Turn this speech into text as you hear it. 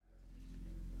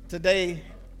Today,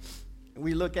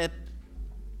 we look at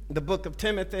the book of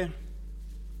Timothy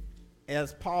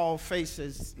as Paul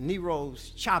faces Nero's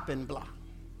chopping block.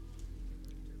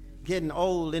 Getting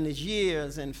old in his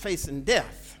years and facing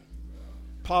death,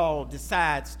 Paul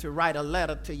decides to write a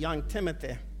letter to young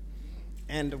Timothy,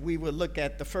 and we will look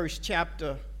at the first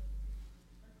chapter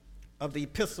of the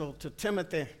epistle to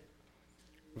Timothy,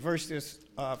 verses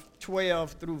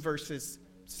 12 through verses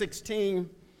 16.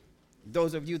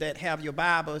 Those of you that have your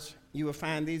Bibles, you will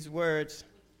find these words.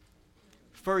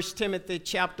 1 Timothy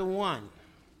chapter 1,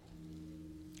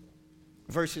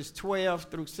 verses 12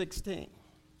 through 16.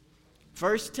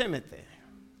 1 Timothy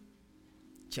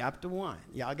chapter 1.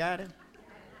 Y'all got it?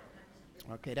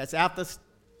 Okay, that's after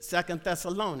 2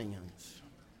 Thessalonians.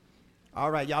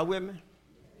 All right, y'all with me?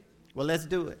 Well, let's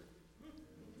do it.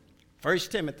 1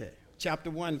 Timothy chapter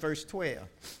 1, verse 12.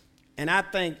 And I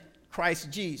thank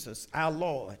Christ Jesus, our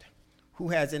Lord, who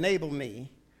has enabled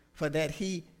me, for that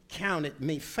he counted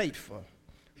me faithful,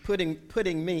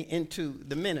 putting me into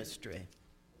the ministry,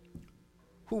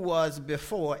 who was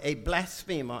before a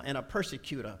blasphemer and a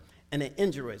persecutor and an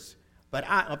injurious, but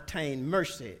I obtained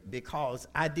mercy because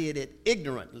I did it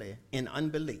ignorantly in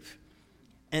unbelief.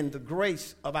 And the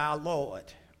grace of our Lord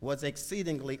was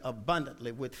exceedingly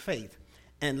abundantly with faith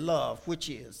and love, which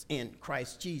is in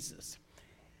Christ Jesus.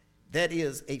 That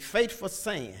is a faithful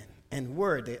saying and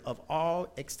worthy of all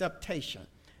acceptation,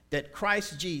 that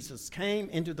Christ Jesus came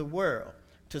into the world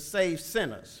to save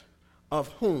sinners, of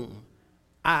whom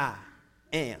I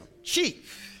am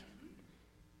chief.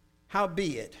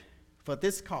 Howbeit, for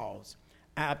this cause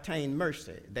I obtained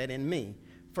mercy, that in me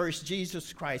first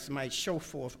Jesus Christ might show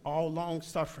forth all long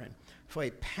suffering for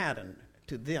a pattern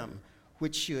to them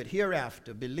which should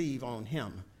hereafter believe on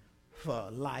him for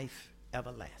life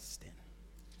everlasting.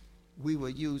 We will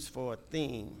use for a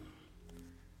theme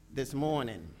this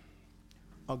morning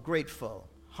a grateful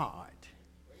heart.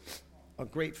 A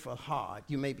grateful heart.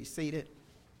 You may be seated.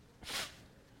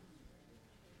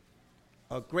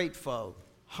 A grateful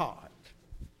heart.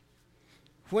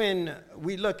 When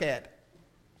we look at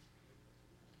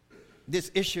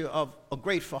this issue of a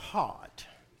grateful heart,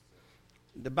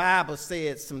 the Bible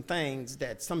says some things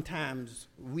that sometimes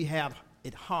we have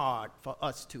it hard for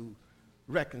us to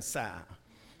reconcile.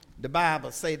 The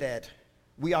Bible says that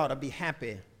we ought to be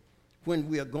happy when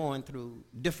we are going through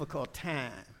difficult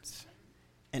times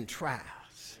and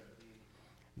trials.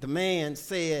 The man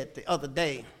said the other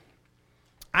day,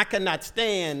 I cannot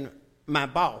stand my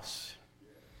boss.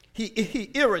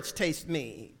 He irritates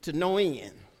me to no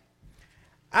end.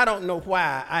 I don't know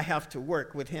why I have to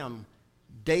work with him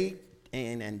day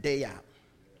in and day out.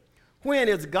 When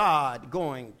is God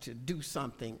going to do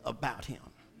something about him?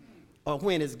 Or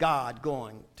when is God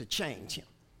going to change him?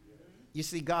 You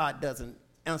see, God doesn't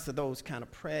answer those kind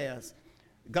of prayers.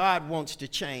 God wants to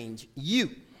change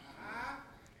you.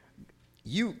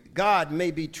 God may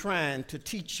be trying to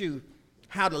teach you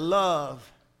how to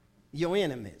love your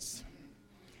enemies.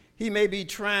 He may be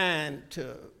trying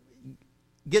to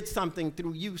get something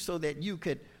through you so that you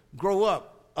could grow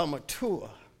up or mature.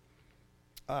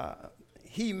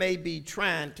 He may be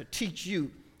trying to teach you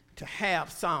to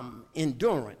have some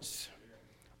endurance.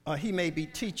 He may be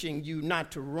teaching you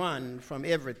not to run from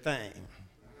everything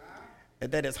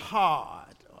that is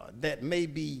hard, or that may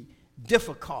be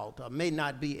difficult, or may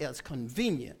not be as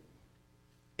convenient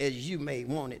as you may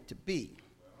want it to be.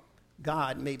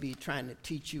 God may be trying to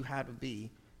teach you how to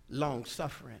be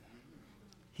long-suffering.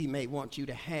 He may want you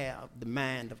to have the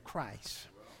mind of Christ.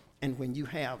 And when you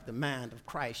have the mind of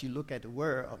Christ, you look at the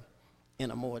world in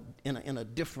a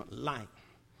different light.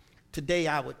 Today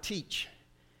I would teach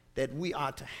that we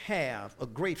are to have a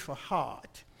grateful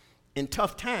heart in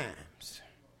tough times.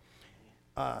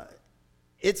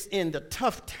 It's in the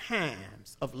tough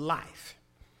times of life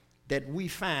that we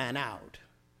find out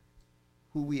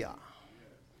who we are.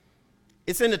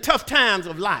 It's in the tough times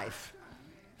of life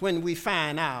when we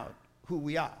find out who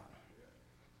we are.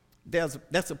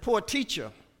 That's a poor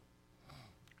teacher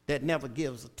that never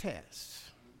gives a test.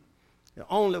 The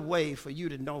only way for you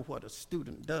to know what a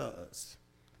student does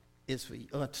is for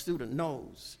a student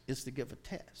knows is to give a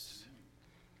test.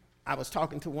 I was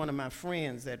talking to one of my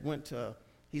friends that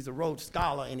he's a Rhodes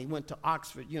Scholar, and he went to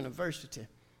Oxford University.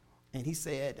 And he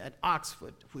said at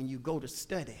Oxford, when you go to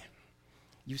study,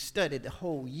 you study the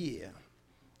whole year,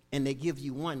 and they give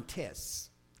you one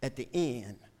test at the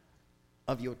end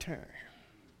of your term.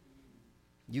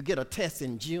 You get a test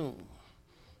in June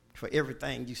for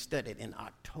everything you studied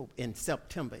in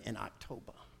September and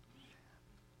October.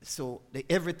 So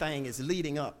everything is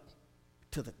leading up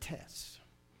to the test.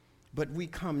 But we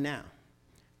come now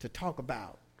to talk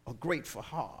about a grateful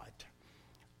heart.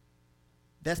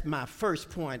 That's my first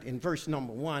point in verse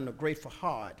number 1, a grateful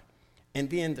heart. And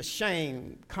then the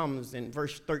shame comes in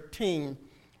verse 13.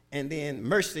 And then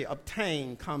mercy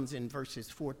obtained comes in verses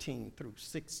 14 through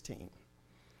 16.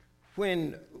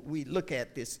 When we look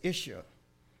at this issue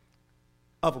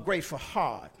of a grateful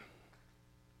heart,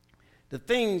 the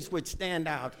things which stand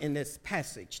out in this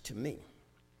passage to me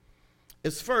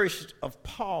is first of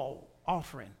Paul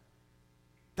offering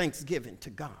thanksgiving to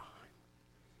God.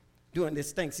 During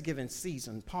this Thanksgiving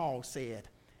season, Paul said,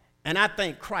 "And I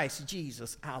thank Christ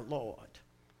Jesus our Lord,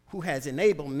 who has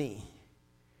enabled me,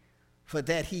 for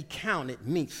that he counted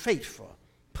me faithful,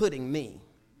 putting me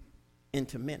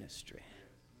into ministry."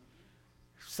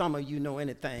 Some of you know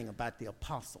anything about the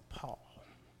Apostle Paul.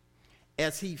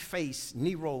 As he faced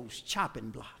Nero's chopping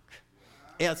block,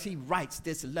 as he writes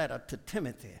this letter to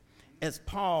Timothy, as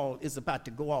Paul is about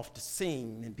to go off the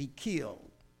scene and be killed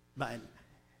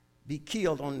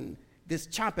on this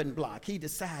chopping block, he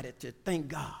decided to thank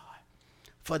God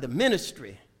for the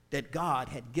ministry that God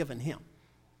had given him.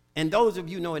 And those of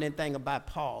you know anything about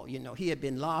Paul, you know, he had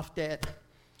been laughed at,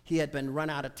 he had been run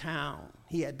out of town,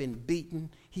 he had been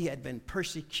beaten, he had been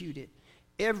persecuted.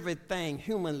 Everything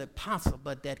humanly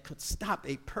possible that could stop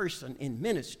a person in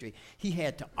ministry, he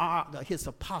had to argue his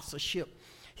apostleship.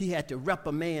 He had to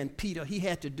reprimand Peter. He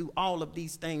had to do all of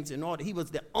these things in order. He was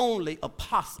the only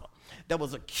apostle that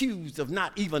was accused of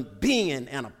not even being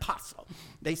an apostle.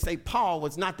 They say Paul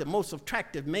was not the most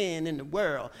attractive man in the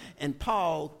world, and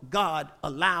Paul, God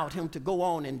allowed him to go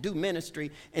on and do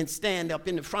ministry and stand up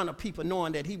in the front of people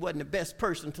knowing that he wasn't the best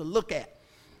person to look at.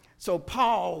 So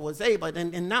Paul was able,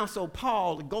 and now so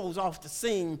Paul goes off the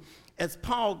scene. As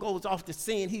Paul goes off the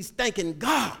scene, he's thanking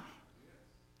God.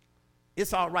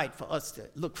 It's all right for us to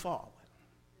look forward.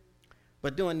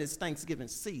 But during this Thanksgiving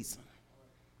season,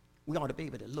 we ought to be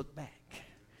able to look back.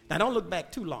 Now, don't look back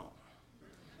too long,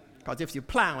 because if you're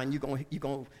plowing, you're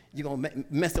gonna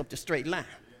mess up the straight line.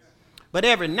 But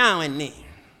every now and then,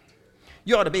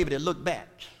 you ought to be able to look back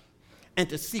and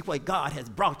to see where God has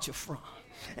brought you from.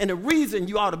 And the reason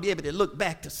you ought to be able to look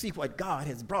back to see what God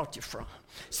has brought you from.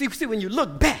 See, when you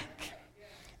look back,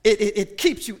 it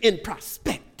keeps you in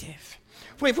perspective.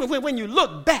 When you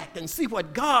look back and see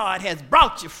what God has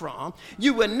brought you from,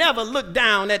 you will never look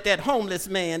down at that homeless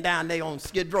man down there on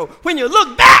Skid Row. When you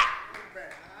look back,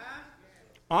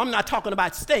 I'm not talking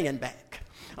about staying back.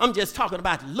 I'm just talking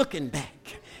about looking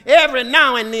back. Every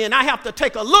now and then I have to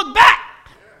take a look back,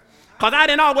 because I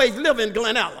didn't always live in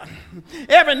Glen Ellen.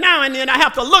 Every now and then I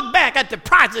have to look back at the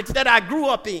projects that I grew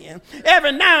up in.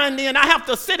 Every now and then I have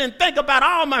to sit and think about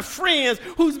all my friends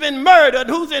who's been murdered,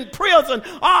 who's in prison.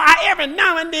 Every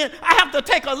now and then I have to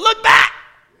take a look back.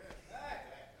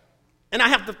 And I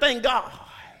have to thank God.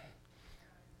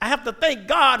 I have to thank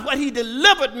God what he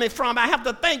delivered me from. I have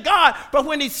to thank God for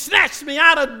when he snatched me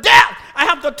out of death. I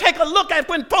have to take a look at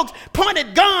when folks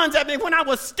pointed guns at me when I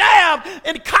was stabbed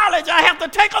in college. I have to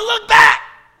take a look back.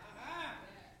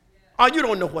 Oh, you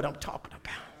don't know what I'm talking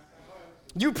about.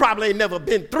 You probably ain't never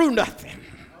been through nothing.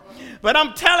 But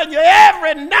I'm telling you,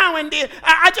 every now and then,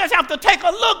 I just have to take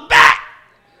a look back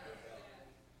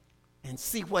and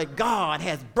see where God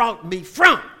has brought me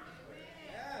from.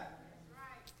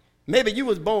 Maybe you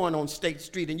was born on State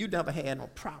Street and you never had no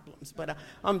problems, but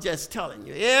I'm just telling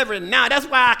you, every now, that's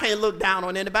why I can't look down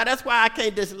on anybody. That's why I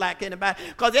can't dislike anybody,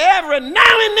 because every now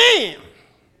and then,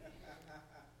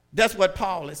 that's what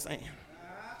Paul is saying.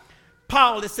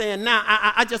 Paul is saying, now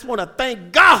I just want to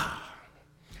thank God.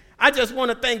 I just want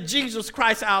to thank Jesus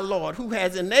Christ our Lord, who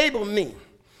has enabled me,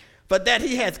 for that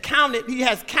he has counted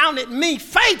me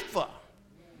faithful.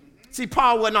 See,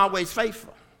 Paul wasn't always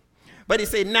faithful. But he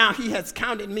said, now he has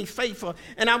counted me faithful,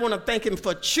 and I want to thank him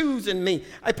for choosing me.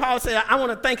 Paul said, I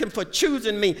want to thank him for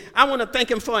choosing me. I want to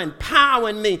thank him for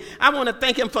empowering me. I want to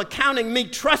thank him for counting me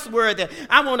trustworthy.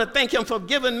 I want to thank him for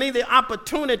giving me the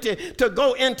opportunity to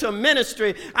go into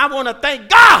ministry. I want to thank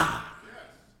God.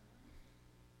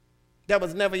 There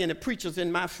was never any preachers in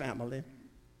my family.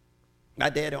 My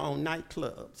daddy owned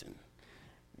nightclubs, and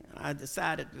I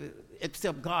decided to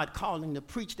accept God calling to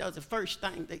preach. That was the first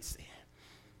thing they said.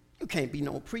 You can't be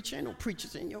no preacher. Ain't no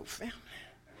preachers in your family.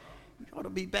 You ought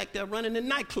to be back there running the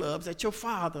nightclubs that your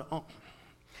father owned.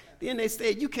 Then they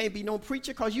said, you can't be no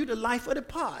preacher because you the life of the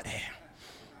party.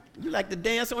 You like to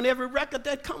dance on every record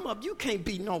that come up. You can't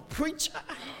be no preacher.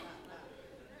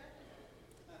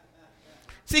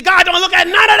 See, God don't look at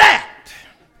none of that.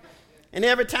 And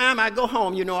every time I go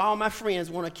home, you know, all my friends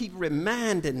want to keep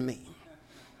reminding me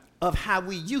of how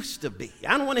we used to be.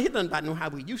 I don't want to hear nothing about how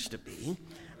we used to be.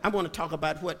 I want to talk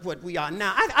about what we are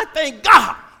now. I thank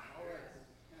God.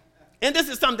 And this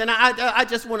is something I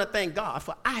just want to thank God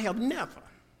for. I have never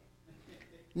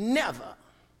never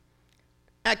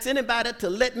asked anybody to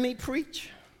let me preach,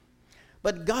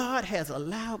 but God has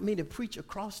allowed me to preach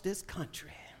across this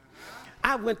country.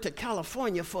 I went to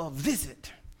California for a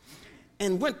visit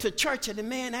and went to church, and the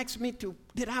man asked me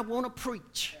did I want to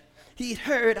preach. He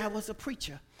heard I was a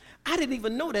preacher. I didn't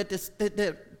even know that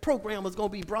the program was going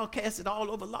to be broadcasted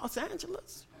all over Los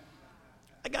Angeles.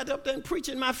 I got up there and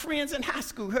preaching. My friends in high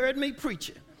school heard me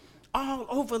preaching all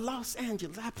over Los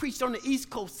Angeles. I preached on the East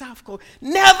Coast, South Coast.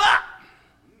 Never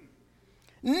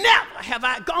have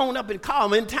I gone up and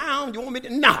called in town. You want me to?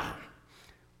 No.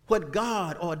 What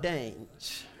God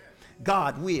ordains,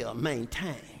 God will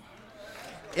maintain.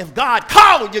 If God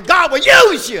called you, God will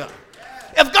use you.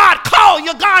 If God called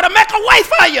you, God will make a way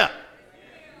for you.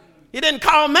 He didn't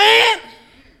call man.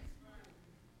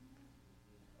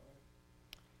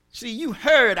 See, you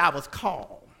heard I was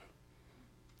called.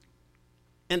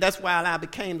 And that's why I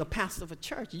became the pastor of a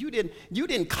church. You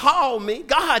didn't call me,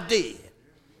 God did.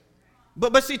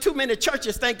 But see, too many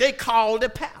churches think they called the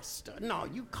pastor. No,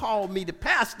 you called me the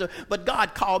pastor, but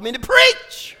God called me to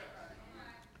preach.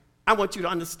 I want you to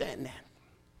understand that.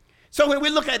 So when we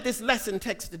look at this lesson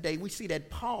text today, we see that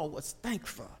Paul was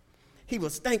thankful. He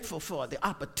was thankful for the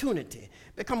opportunity.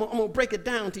 I'm going to break it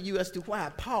down to you as to why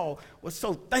Paul was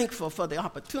so thankful for the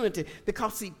opportunity.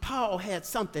 Because, see, Paul had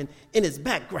something in his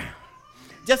background.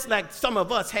 Just like some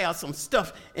of us have some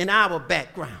stuff in our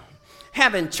background.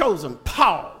 Having chosen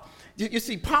Paul. You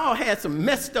see, Paul had some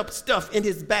messed up stuff in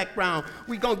his background.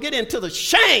 We're going to get into the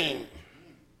shame.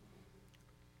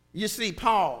 You see,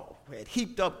 Paul had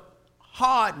heaped up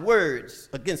hard words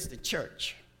against the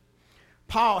church.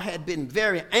 Paul had been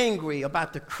very angry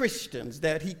about the Christians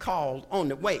that he called on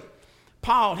the way.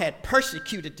 Paul had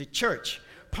persecuted the church.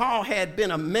 Paul had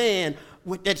been a man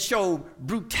that showed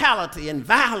brutality and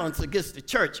violence against the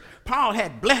church. Paul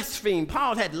had blasphemed.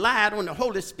 Paul had lied on the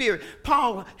Holy Spirit.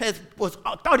 Paul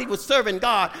thought he was serving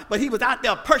God, but he was out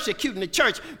there persecuting the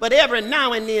church. But every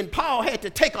now and then, Paul had to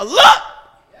take a look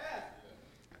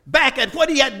back at what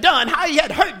he had done, how he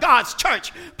had hurt God's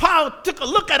church. Paul took a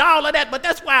look at all of that, but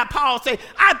that's why Paul said,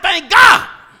 I thank God.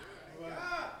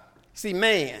 See,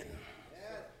 man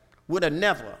would have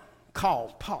never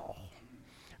called Paul.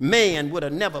 Man would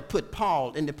have never put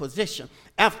Paul in the position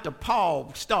after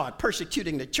Paul started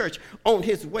persecuting the church on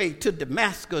his way to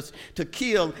Damascus to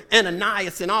kill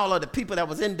Ananias and all of the people that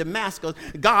was in Damascus.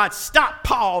 God stopped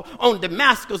Paul on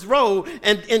Damascus Road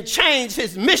and changed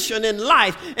his mission in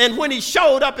life. And when he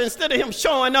showed up, instead of him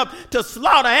showing up to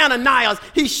slaughter Ananias,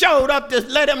 he showed up to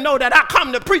let him know that I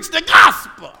come to preach the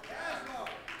gospel.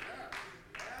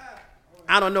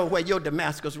 I don't know where your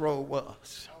Damascus Road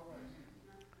was.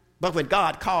 But when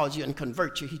God calls you and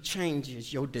converts you, he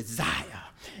changes your desire.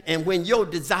 And when your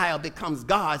desire becomes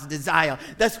God's desire,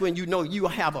 that's when you know you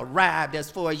have arrived as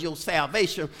far as your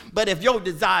salvation. But if your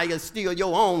desire is still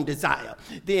your own desire,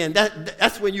 then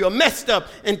that's when you're messed up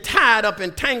and tied up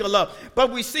and tangled up.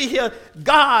 But we see here,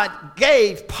 God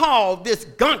gave Paul this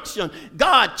gumption.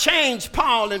 God changed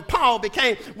Paul, and Paul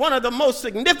became one of the most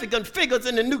significant figures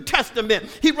in the New Testament.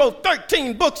 He wrote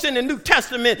 13 books in the New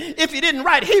Testament. If he didn't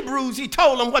write Hebrews, he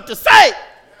told them what to say.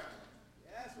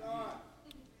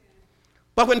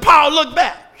 But when Paul looked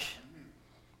back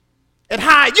at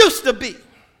how I used to be,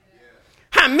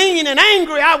 how mean and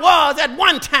angry I was at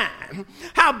one time,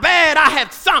 how bad I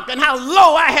had sunk and how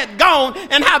low I had gone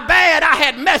and how bad I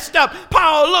had messed up,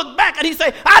 Paul looked back and he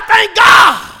said, I thank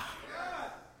God.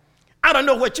 I don't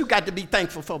know what you got to be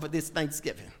thankful for this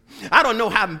Thanksgiving. I don't know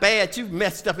how bad you've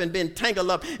messed up and been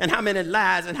tangled up and how many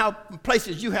lies and how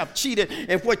places you have cheated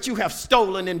and what you have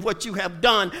stolen and what you have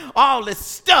done, all this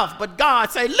stuff. But God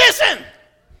said, listen,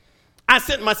 I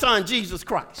sent my son Jesus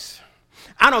Christ.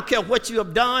 I don't care what you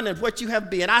have done and what you have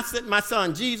been. I sent my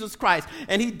son Jesus Christ,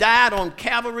 and he died on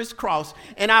Calvary's cross.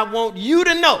 And I want you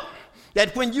to know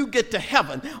that when you get to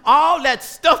heaven, all that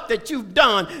stuff that you've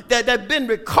done that's been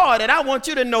recorded, I want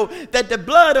you to know that the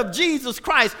blood of Jesus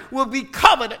Christ will be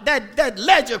covered. That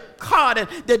ledger card and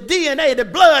the DNA, the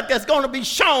blood that's going to be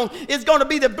shown is going to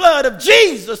be the blood of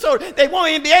Jesus. So they won't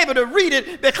even be able to read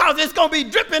it because it's going to be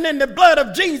dripping in the blood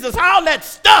of Jesus. All that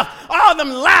stuff, all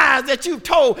them lies that you've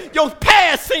told, your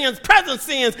past sins, present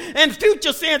sins, and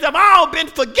future sins have all been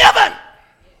forgiven.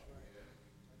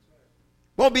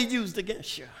 Won't be used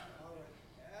against you.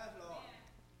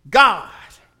 God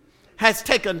has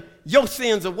taken your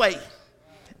sins away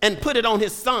and put it on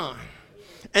his son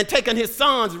and taken his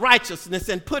son's righteousness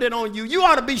and put it on you. You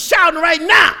ought to be shouting right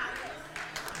now.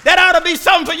 That ought to be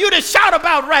something for you to shout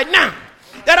about right now.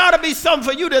 That ought to be something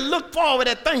for you to look forward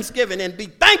at Thanksgiving and be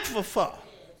thankful for.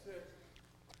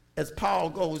 As Paul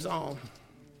goes on,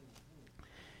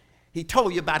 He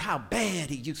told you about how bad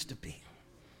he used to be.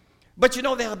 But you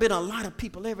know, there have been a lot of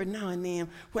people every now and then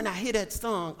when I hear that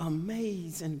song,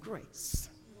 Amazing Grace.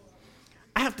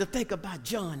 I have to think about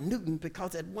John Newton,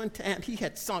 because at one time he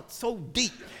had sunk so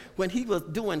deep when he was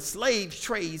doing slave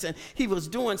trades and he was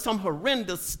doing some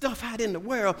horrendous stuff out in the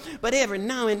world. But every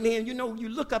now and then, you know, you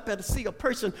look up and see a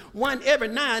person, every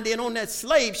now and then on that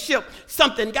slave ship,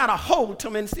 something got a hold to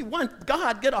him. And see, once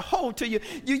God get a hold to you,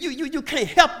 you can't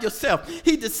help yourself.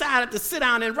 He decided to sit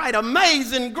down and write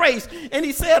Amazing Grace. And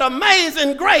he said,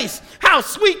 Amazing Grace, how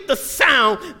sweet the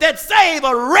sound that saved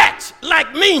a wretch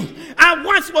like me. I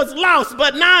once was lost,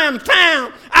 but now I am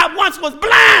found. I once was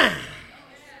blind,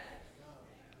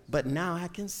 but now I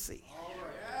can see.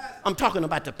 I'm talking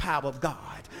about the power of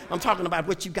God. I'm talking about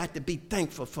what you got to be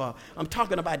thankful for. I'm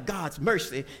talking about God's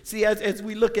mercy. See, as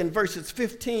we look in verses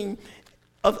 15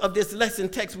 of this lesson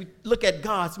text, we look at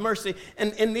God's mercy.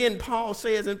 And then Paul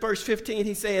says in verse 15,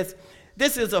 he says,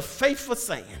 this is a faithful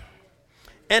saying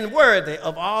and worthy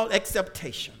of all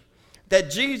acceptation, that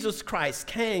Jesus Christ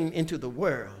came into the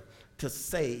world to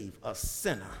save a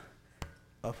sinner,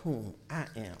 of whom I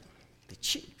am the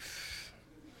chief.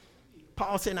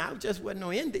 Paul said, I just wasn't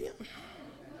no Indian.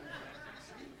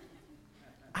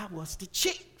 I was the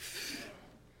chief.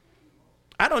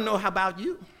 I don't know how about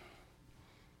you,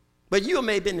 but you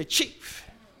may have been the chief.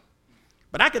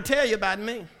 But I can tell you about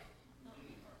me.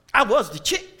 I was the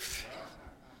chief.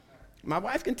 My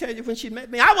wife can tell you when she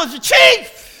met me, I was the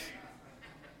chief.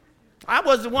 I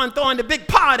was the one throwing the big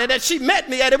party that she met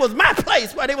me at. It was my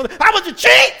place. I was the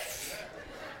chief.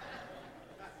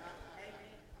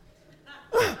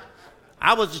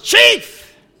 I was the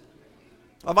chief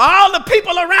of all the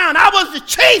people around. I was the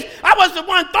chief. I was the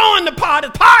one throwing the party,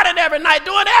 partying every night,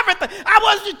 doing everything. I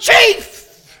was the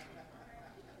chief.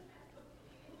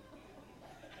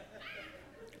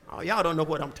 Oh, y'all don't know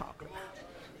what I'm talking about.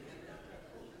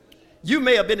 You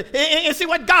may have been, and see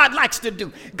what God likes to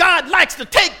do. God likes to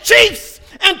take chiefs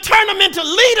and turn them into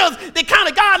leaders. The kind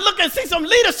of God look and see some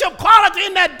leadership quality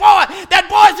in that boy. That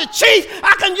boy's a chief.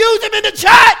 I can use him in the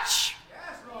church.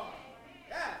 Yes, Lord.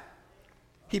 Yes.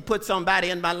 He put somebody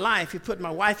in my life. He put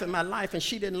my wife in my life, and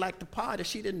she didn't like to party.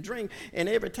 She didn't drink. And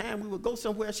every time we would go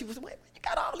somewhere, she was, wait, you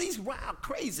got all these wild,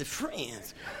 crazy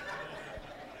friends.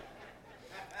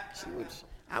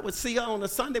 I would see her on a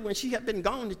Sunday when she had been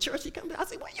gone to church. She come back. I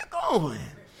said, where you going?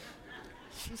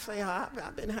 She say,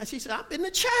 I've been. She said, I've been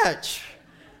to church.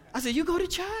 I said, you go to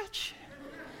church?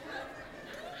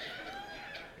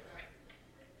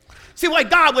 See what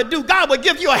God would do? God would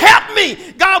give you a help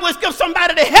me. God would give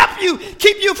somebody to help you,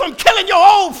 keep you from killing your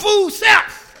old fool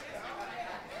self.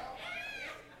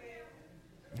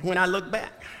 When I look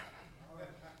back,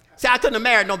 see, I couldn't have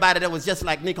married nobody that was just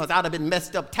like me, because I'd have been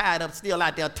messed up, tied up, still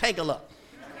out there, tangled up.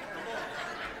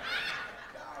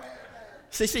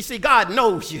 See, God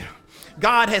knows you.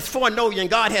 God has foreknown you, and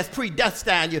God has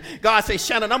predestined you. God says,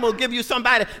 Shannon, I'm going to give you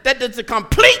somebody that is the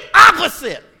complete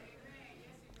opposite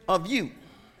of you.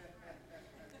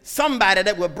 Somebody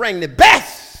that will bring the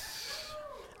best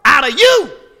out of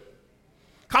you,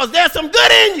 because there's some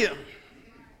good in you.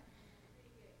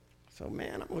 So,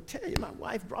 man, I'm going to tell you, my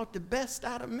wife brought the best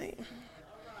out of me.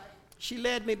 She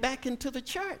led me back into the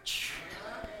church.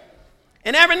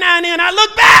 And every now and then I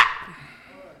look back,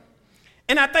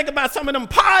 and I think about some of them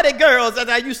party girls that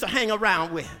I used to hang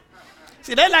around with.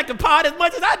 See, they like to party as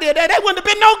much as I did. They wouldn't have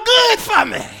been no good for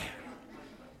me.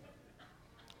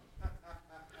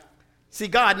 See,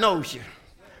 God knows you.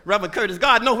 Reverend Curtis,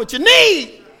 God knows what you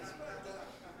need.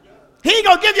 He ain't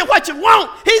going to give you what you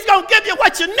want. He's going to give you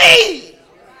what you need.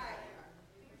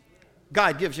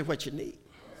 God gives you what you need.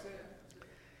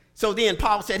 So then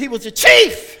Paul said he was the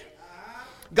chief.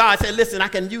 God said, listen, I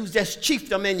can use that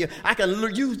chiefdom in you. I can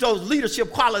use those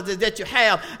leadership qualities that you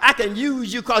have. I can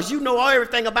use you because you know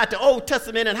everything about the Old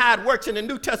Testament and how it works in the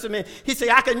New Testament. He said,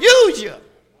 I can use you.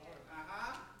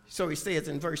 So he says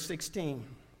in verse 16,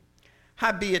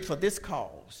 howbeit for this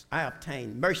cause I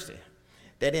obtained mercy,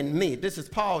 that in me, this is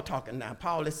Paul talking now.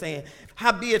 Paul is saying,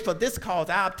 howbeit for this cause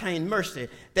I obtained mercy,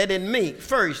 that in me,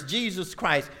 first, Jesus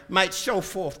Christ might show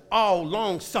forth all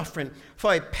long suffering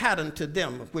for a pattern to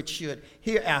them which should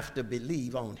hereafter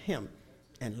believe on him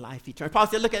and life eternal. Paul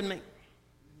said, look at me.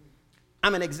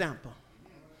 I'm an example.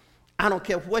 I don't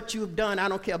care what you've done. I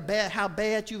don't care how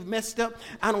bad you've messed up.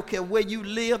 I don't care where you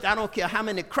lived. I don't care how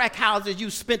many crack houses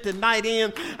you spent the night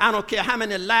in. I don't care how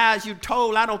many lies you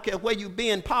told. I don't care where you've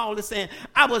been. Paul is saying,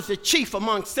 I was the chief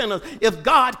among sinners. If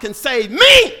God can save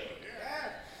me,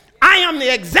 I am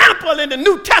the example in the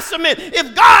New Testament.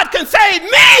 If God can save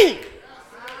me,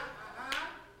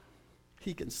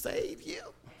 he can save you.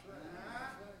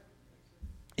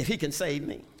 If he can save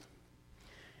me.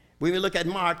 When we look at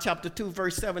Mark chapter 2,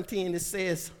 verse 17, it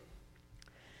says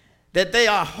that they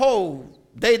are whole.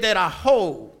 They that are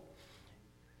whole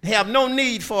have no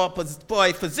need for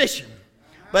a physician,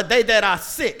 but they that are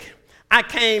sick. I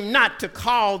came not to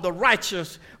call the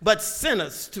righteous, but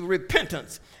sinners to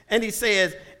repentance. And he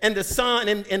says, and the Son,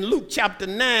 in Luke chapter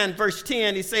 9, verse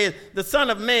 10, he says, the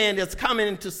Son of Man is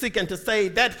coming to seek and to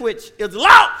save that which is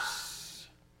lost.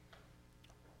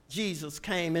 Jesus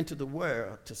came into the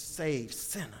world to save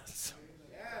sinners.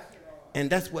 And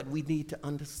that's what we need to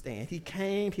understand. He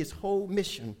came, his whole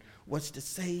mission was to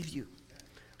save you.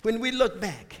 When we look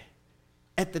back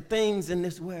at the things in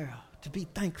this world to be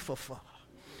thankful for,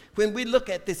 when we look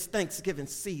at this Thanksgiving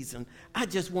season, I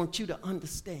just want you to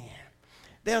understand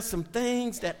there are some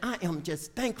things that I am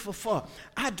just thankful for.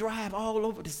 I drive all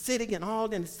over the city and all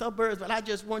in the suburbs, but I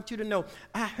just want you to know,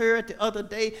 I heard the other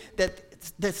day that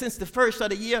since the first of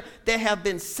the year, there have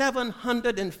been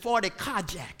 740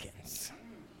 carjackings.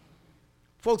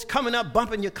 Folks coming up,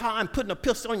 bumping your car and putting a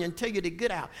pistol on you and tell you to get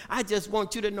out. I just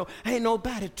want you to know, ain't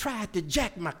nobody tried to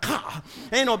jack my car.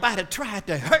 Ain't nobody tried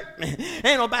to hurt me.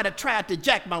 Ain't nobody tried to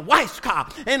jack my wife's car.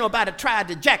 Ain't nobody tried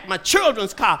to jack my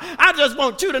children's car. I just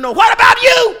want you to know, what about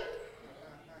you?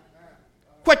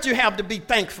 What you have to be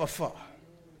thankful for.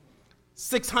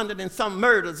 600 and some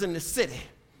murders in the city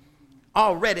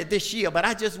already this year, but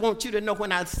I just want you to know,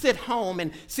 when I sit home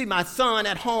and see my son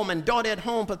at home and daughter at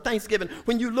home for Thanksgiving,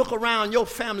 when you look around your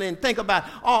family and think about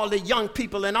all the young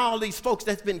people and all these folks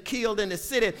that's been killed in the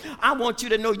city, I want you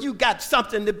to know you got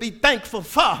something to be thankful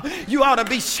for. You ought to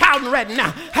be shouting right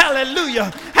now,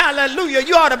 hallelujah, hallelujah.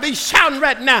 You ought to be shouting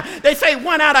right now. They say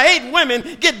 1 out of 8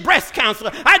 women get breast cancer.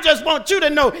 I just want you to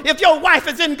know, if your wife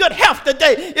is in good health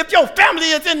today, if your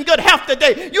family is in good health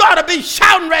today, you ought to be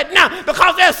shouting right now,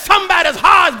 because there's somebody that's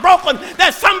heart broken,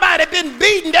 there's somebody been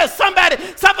beaten, there's somebody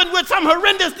suffering with some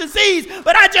horrendous disease.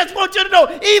 But I just want you to know,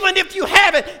 even if you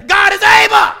have it, God is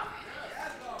able.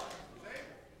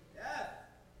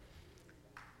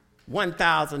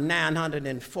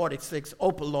 1,946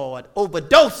 opioid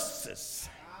overdoses.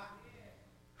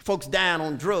 Folks dying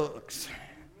on drugs.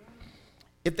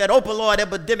 If that opioid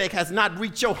epidemic has not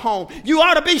reached your home, you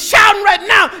ought to be shouting right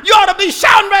now. You ought to be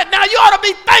shouting right now. You ought to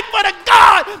be thankful to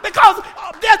God, because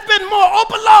there's been more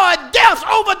opioid deaths,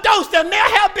 overdose, than there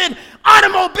have been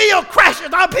automobile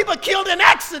crashes or people killed in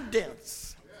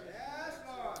accidents.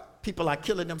 People are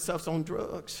killing themselves on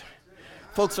drugs.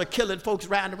 Folks are killing folks,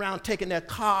 riding around taking their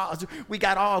cars. We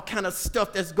got all kind of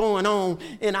stuff that's going on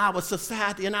in our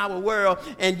society, in our world,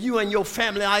 and you and your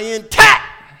family are intact.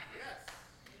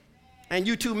 And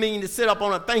you too mean to sit up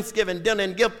on a Thanksgiving dinner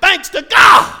and give thanks to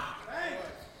God.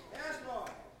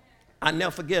 I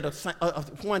never forget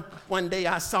one day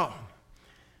I saw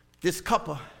this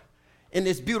couple in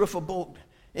this beautiful boat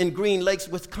in Green Lakes,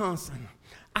 Wisconsin.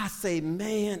 I say,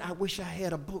 man, I wish I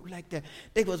had a boat like that.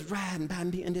 They was riding by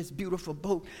me in this beautiful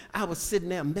boat. I was sitting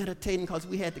there meditating, because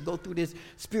we had to go through this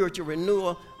spiritual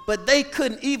renewal, but they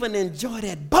couldn't even enjoy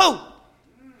that boat.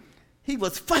 He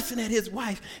was fussing at his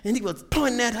wife, and he was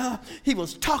pointing at her. He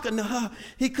was talking to her.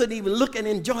 He couldn't even look and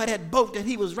enjoy that boat that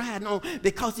he was riding on,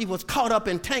 because he was caught up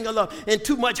and tangled up in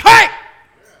too much hurt.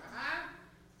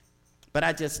 But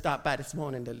I just stopped by this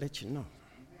morning to let you know,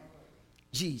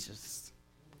 Jesus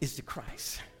is the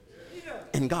Christ,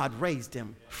 and God raised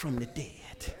him from the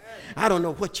dead. I don't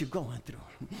know what you're going through,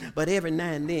 but every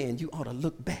now and then you ought to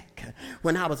look back.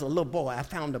 When I was a little boy, I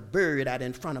found a bird out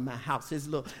in front of my house. His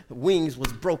little wings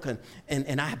was broken,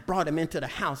 and I brought him into the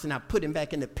house, and I put him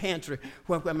back in the pantry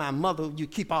where my mother, you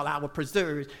keep all our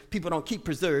preserves. People don't keep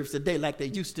preserves today like they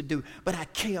used to do, but I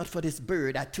cared for this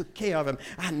bird. I took care of him.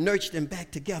 I nurtured him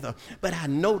back together, but I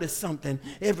noticed something.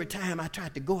 Every time I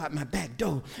tried to go out my back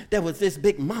door, there was this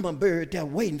big mama bird there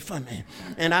waiting for me,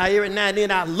 and every now and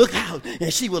then I look out,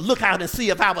 and she would look out and see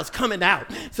if I was coming out.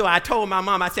 So I told my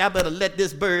mom, I said, I better let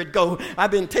this bird go.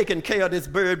 I've been taking care of this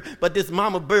bird, but this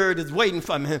mama bird is waiting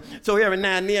for me. So every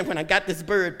now and then when I got this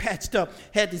bird patched up,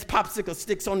 had these popsicle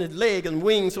sticks on his leg and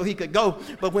wings so he could go.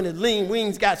 But when his lean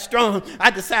wings got strong,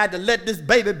 I decided to let this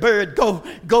baby bird go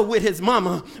with his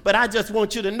mama. But I just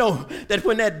want you to know that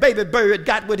when that baby bird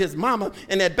got with his mama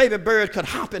and that baby bird could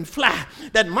hop and fly,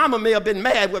 that mama may have been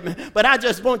mad with me, but I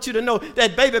just want you to know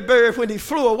that baby bird, when he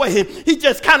flew away, he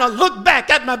just kind of looked back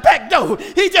at my back door.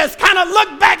 He just kind of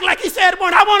looked back like he said,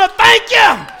 I want to thank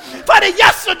you for the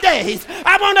yesterdays.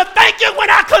 I want to thank you when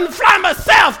I couldn't fly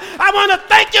myself. I want to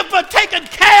thank you for taking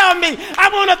care of me. I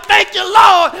want to thank you,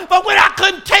 Lord, for when I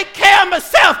couldn't take care of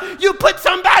myself, you put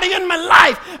somebody in my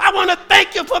life. I want to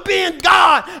thank you for being being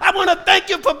God. I want to thank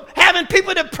you for having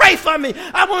people to pray for me.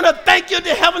 I want to thank you,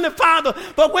 dear Heavenly Father.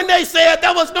 But when they said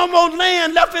there was no more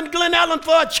land left in Glen Ellen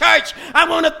for a church, I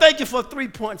want to thank you for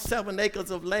 3.7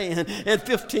 acres of land and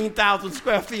 15,000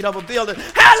 square feet of a building.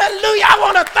 Hallelujah. I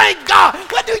want to thank God.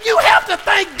 What do you have to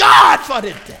thank God for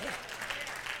today?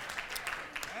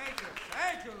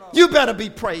 Thank you, Lord. You better be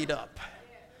prayed up.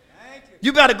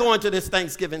 You better go into this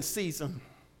Thanksgiving season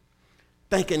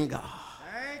thanking God.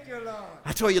 Thank you, Lord.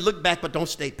 I told you, look back, but don't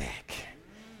stay back.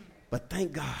 But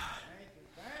thank God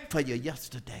for your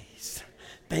yesterdays.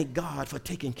 Thank God for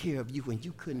taking care of you when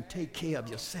you couldn't take care of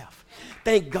yourself.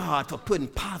 Thank God for putting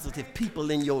positive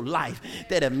people in your life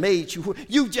that have made you.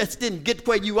 You just didn't get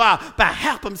where you are by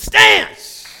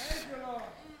happenstance. Thank you, Lord.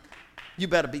 You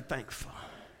better be thankful.